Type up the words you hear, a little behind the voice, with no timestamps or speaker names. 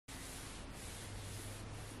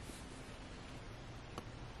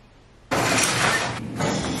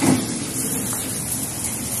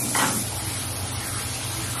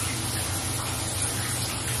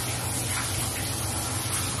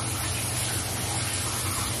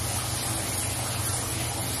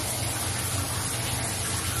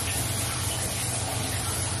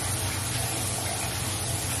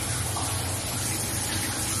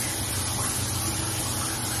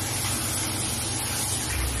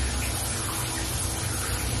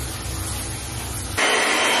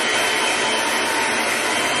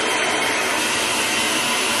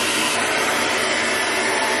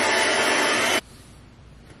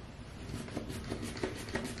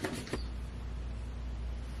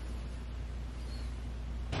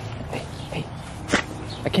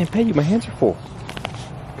I can't pay you, my hands are full.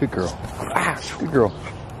 Good girl. Ah, good girl.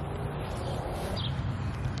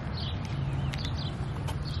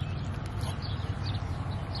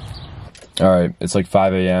 Alright, it's like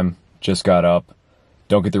 5 a.m. Just got up.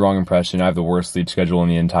 Don't get the wrong impression, I have the worst sleep schedule in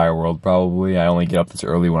the entire world probably. I only get up this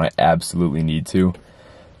early when I absolutely need to.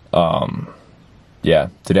 Yeah,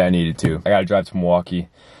 today I needed to. I gotta drive to Milwaukee,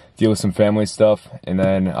 deal with some family stuff, and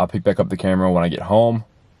then I'll pick back up the camera when I get home.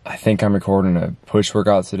 I think I'm recording a push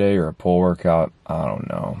workout today or a pull workout. I don't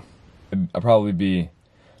know. I'll probably be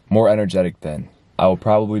more energetic then. I will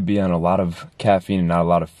probably be on a lot of caffeine and not a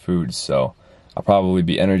lot of food, so I'll probably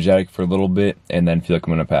be energetic for a little bit and then feel like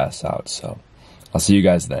I'm gonna pass out, so I'll see you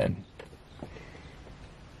guys then.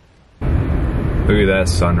 Look at that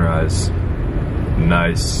sunrise.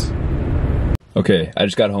 Nice. Okay, I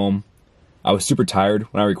just got home. I was super tired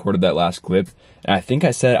when I recorded that last clip, and I think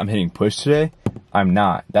I said I'm hitting push today. I'm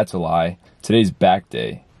not. That's a lie. Today's back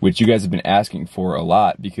day, which you guys have been asking for a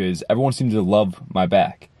lot because everyone seems to love my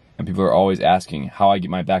back, and people are always asking how I get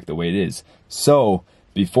my back the way it is. So,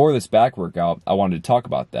 before this back workout, I wanted to talk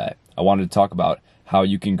about that. I wanted to talk about how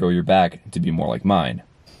you can grow your back to be more like mine.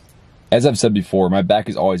 As I've said before, my back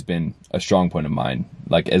has always been a strong point of mine,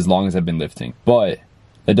 like as long as I've been lifting. But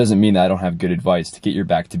that doesn't mean that I don't have good advice to get your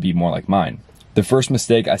back to be more like mine. The first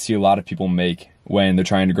mistake I see a lot of people make when they're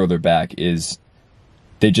trying to grow their back is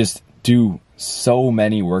they just do so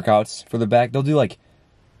many workouts for the back. They'll do like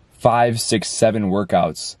 5, 6, 7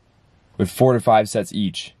 workouts with 4 to 5 sets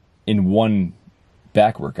each in one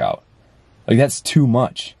back workout. Like, that's too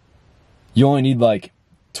much. You only need like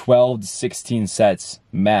 12 to 16 sets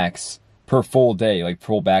max per full day, like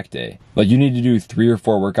full back day. Like, you need to do 3 or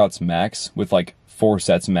 4 workouts max with like 4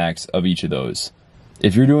 sets max of each of those.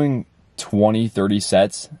 If you're doing 20, 30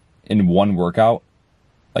 sets in one workout,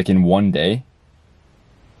 like in one day,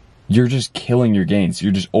 you're just killing your gains.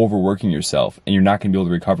 You're just overworking yourself, and you're not going to be able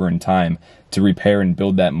to recover in time to repair and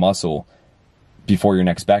build that muscle before your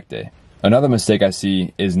next back day. Another mistake I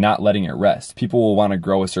see is not letting it rest. People will want to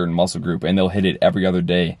grow a certain muscle group and they'll hit it every other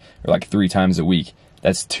day or like 3 times a week.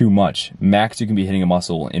 That's too much. Max you can be hitting a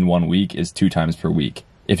muscle in 1 week is 2 times per week.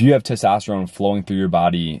 If you have testosterone flowing through your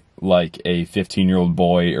body like a 15-year-old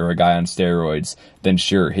boy or a guy on steroids, then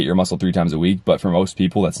sure, hit your muscle 3 times a week, but for most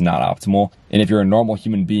people, that's not optimal. And if you're a normal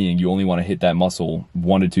human being, you only want to hit that muscle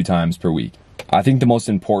 1 to 2 times per week. I think the most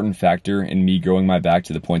important factor in me growing my back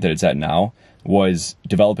to the point that it's at now was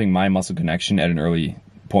developing my muscle connection at an early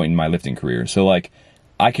point in my lifting career. So like,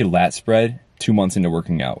 I could lat spread 2 months into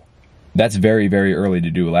working out. That's very, very early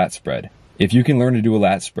to do a lat spread. If you can learn to do a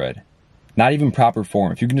lat spread, not even proper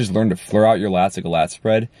form, if you can just learn to flare out your lats like a lat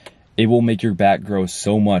spread, it will make your back grow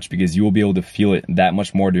so much because you will be able to feel it that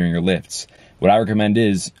much more during your lifts. What I recommend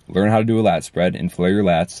is learn how to do a lat spread and flare your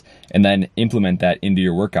lats, and then implement that into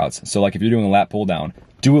your workouts. So like if you're doing a lat pull down,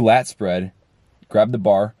 do a lat spread, grab the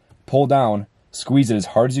bar, pull down, squeeze it as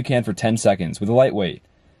hard as you can for 10 seconds with a light weight,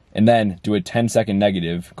 and then do a 10-second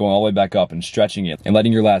negative, going all the way back up and stretching it and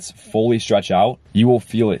letting your lats fully stretch out. You will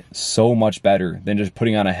feel it so much better than just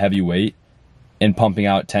putting on a heavy weight and pumping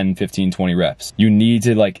out 10, 15, 20 reps. You need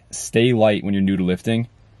to like stay light when you're new to lifting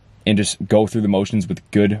and just go through the motions with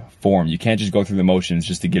good form. You can't just go through the motions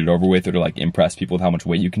just to get it over with or to like impress people with how much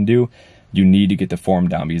weight you can do. You need to get the form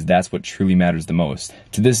down because that's what truly matters the most.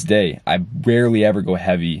 To this day, I rarely ever go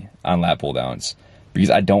heavy on lat pull downs because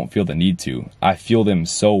I don't feel the need to. I feel them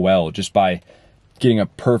so well just by getting a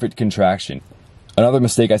perfect contraction. Another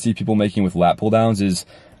mistake I see people making with lat pull downs is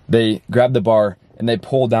they grab the bar and they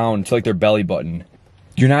pull down to like their belly button.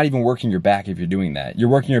 You're not even working your back if you're doing that. You're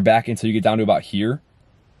working your back until you get down to about here,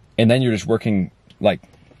 and then you're just working like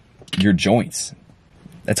your joints.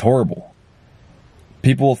 That's horrible.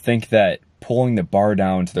 People think that pulling the bar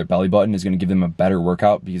down to their belly button is going to give them a better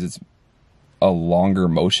workout because it's a longer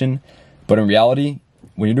motion. But in reality,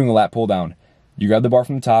 when you're doing a lat pull down, you grab the bar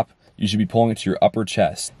from the top, you should be pulling it to your upper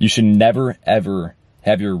chest. You should never, ever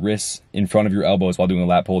have your wrists in front of your elbows while doing a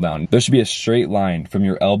lat pull down. There should be a straight line from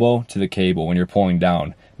your elbow to the cable when you're pulling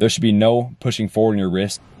down. There should be no pushing forward in your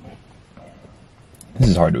wrist. This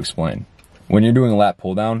is hard to explain. When you're doing a lat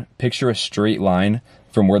pull down, picture a straight line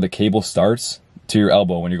from where the cable starts to your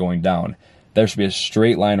elbow when you're going down. There should be a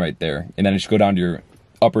straight line right there, and then it should go down to your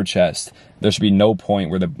upper chest. There should be no point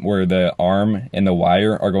where the arm and the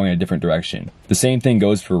wire are going in a different direction. The same thing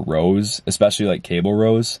goes for rows, especially like cable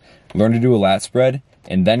rows. Learn to do a lat spread,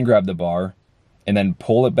 and then grab the bar, and then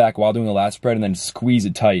pull it back while doing a lat spread, and then squeeze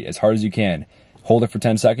it tight as hard as you can. Hold it for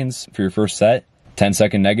 10 seconds for your first set,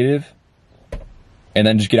 10-second negative, and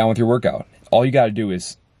then just get on with your workout. All you gotta do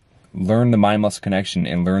is learn the mind-muscle connection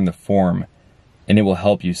and learn the form, and it will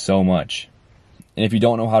help you so much. And if you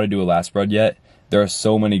don't know how to do a lat spread yet, there are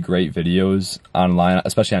so many great videos online,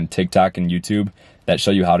 especially on TikTok and YouTube, that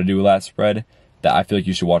show you how to do a lat spread, that I feel like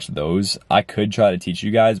you should watch those. I could try to teach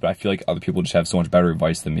you guys, but I feel like other people just have so much better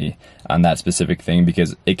advice than me on that specific thing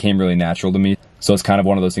because it came really natural to me. So it's kind of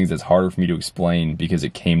one of those things that's harder for me to explain because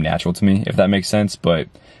it came natural to me, if that makes sense. But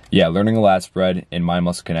yeah, learning a lat spread and mind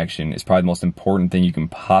muscle connection is probably the most important thing you can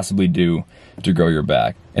possibly do to grow your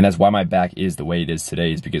back. And that's why my back is the way it is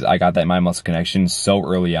today, is because I got that mind muscle connection so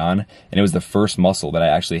early on, and it was the first muscle that I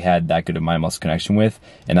actually had that good of mind muscle connection with,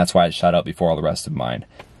 and that's why it shot up before all the rest of mine.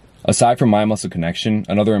 Aside from mind muscle connection,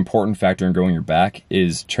 another important factor in growing your back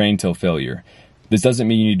is train till failure. This doesn't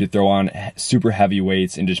mean you need to throw on super heavy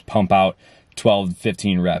weights and just pump out 12 to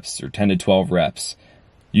 15 reps or 10 to 12 reps.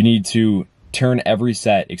 You need to turn every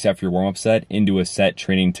set except for your warm-up set into a set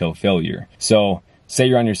training till failure. So say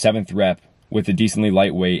you're on your 7th rep with a decently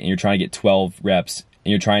light weight and you're trying to get 12 reps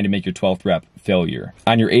and you're trying to make your 12th rep failure.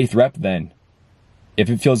 On your 8th rep then, if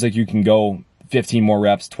it feels like you can go 15 more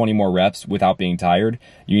reps, 20 more reps without being tired,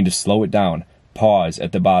 you need to slow it down, pause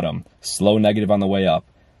at the bottom, slow negative on the way up.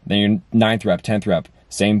 Then your 9th rep, 10th rep,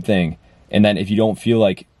 same thing. And then if you don't feel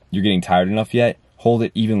like you're getting tired enough yet, hold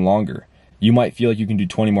it even longer. You might feel like you can do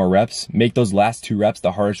 20 more reps. Make those last 2 reps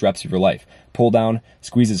the hardest reps of your life. Pull down,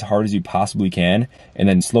 squeeze as hard as you possibly can, and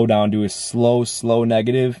then slow down, do a slow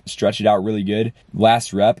negative, stretch it out really good.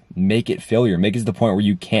 Last rep, make it failure. Make it to the point where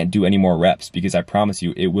you can't do any more reps, because I promise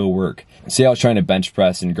you, it will work. Say I was trying to bench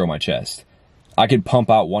press and grow my chest. I could pump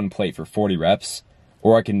out one plate for 40 reps,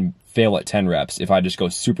 or I can fail at 10 reps if I just go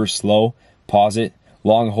super slow, pause it,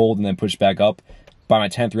 long hold, and then push back up. By my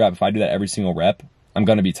 10th rep, if I do that every single rep, I'm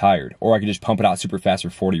going to be tired. Or I could just pump it out super fast for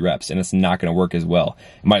 40 reps, and it's not going to work as well.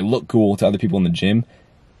 It might look cool to other people in the gym,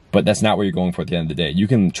 but that's not what you're going for at the end of the day. You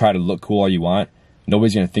can try to look cool all you want.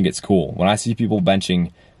 Nobody's going to think it's cool. When I see people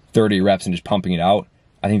benching 30 reps and just pumping it out,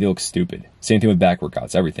 I think they look stupid. Same thing with back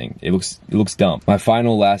workouts, everything. It looks dumb. My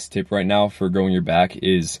final last tip right now for growing your back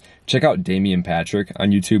is check out Damian Patrick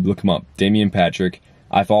on YouTube. Look him up. Damian Patrick.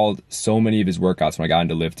 I followed so many of his workouts when I got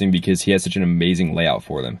into lifting because he has such an amazing layout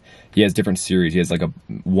for them. He has different series. He has like a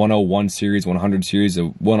 101 series, 100 series, a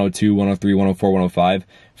 102, 103, 104, 105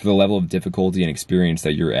 for the level of difficulty and experience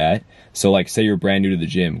that you're at. So like say you're brand new to the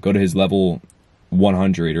gym, go to his level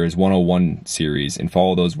 100 or his 101 series and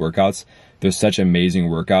follow those workouts. They're such amazing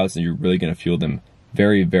workouts and you're really going to feel them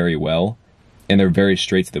very, very well. And they're very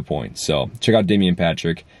straight to the point. So check out Damian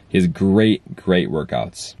Patrick. He has great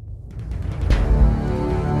workouts.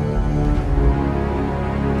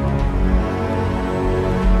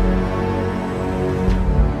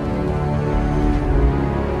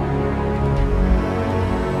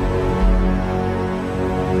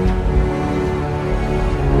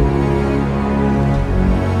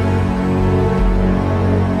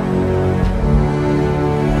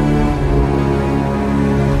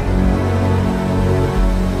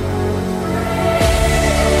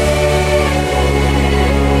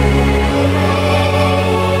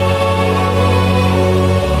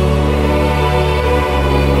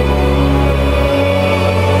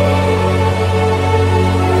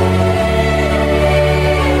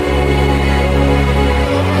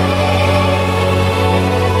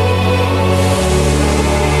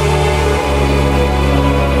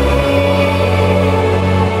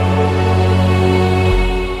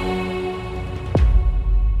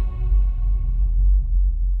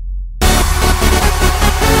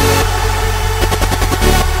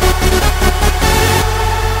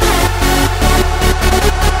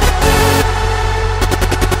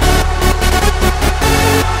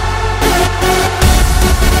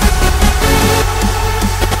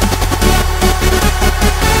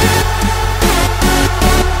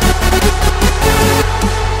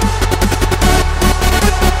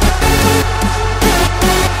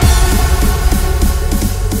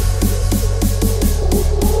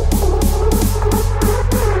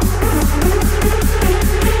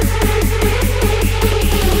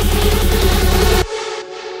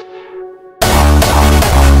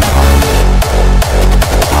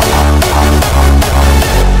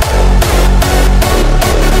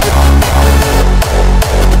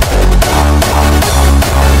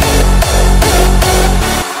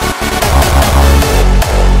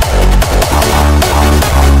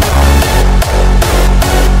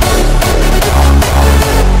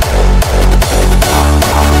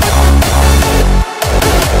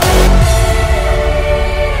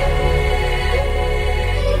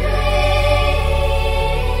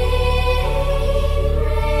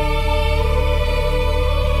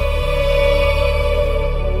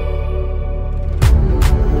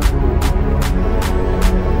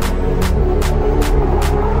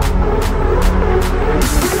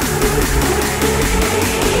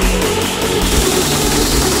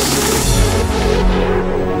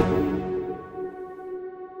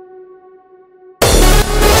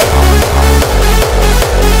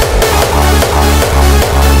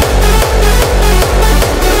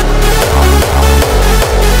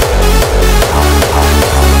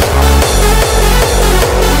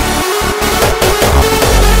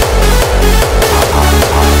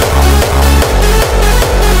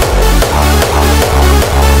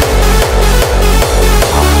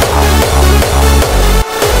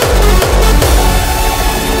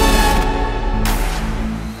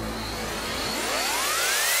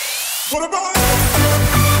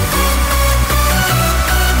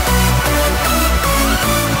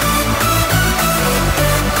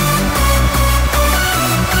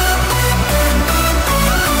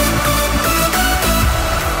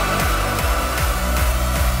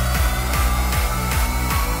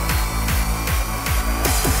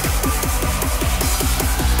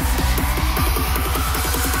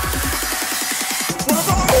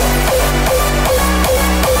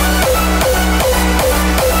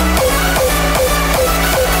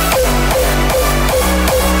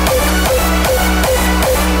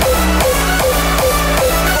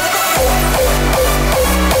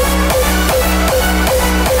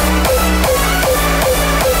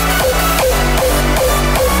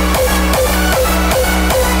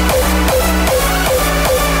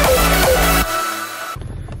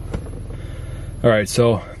 All right,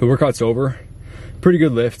 so the workout's over. Pretty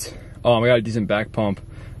good lift. I got a decent back pump.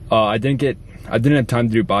 I didn't have time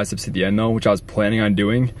to do biceps at the end though, which I was planning on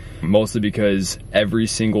doing, mostly because every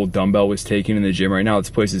single dumbbell was taken in the gym right now. This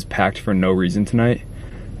place is packed for no reason tonight.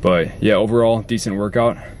 But yeah, overall, decent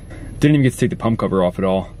workout. Didn't even get to take the pump cover off at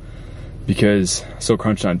all because I'm so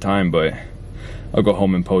crunched on time, but I'll go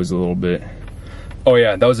home and pose a little bit. Oh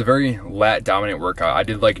yeah, that was a very lat dominant workout. I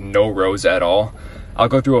did like no rows at all. I'll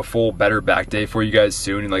go through a full better back day for you guys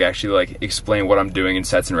soon and like actually like explain what I'm doing in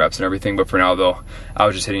sets and reps and everything. But for now though, I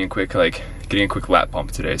was just hitting a quick, like getting a quick lat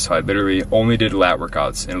pump today. So I literally only did lat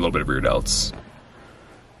workouts and a little bit of rear delts.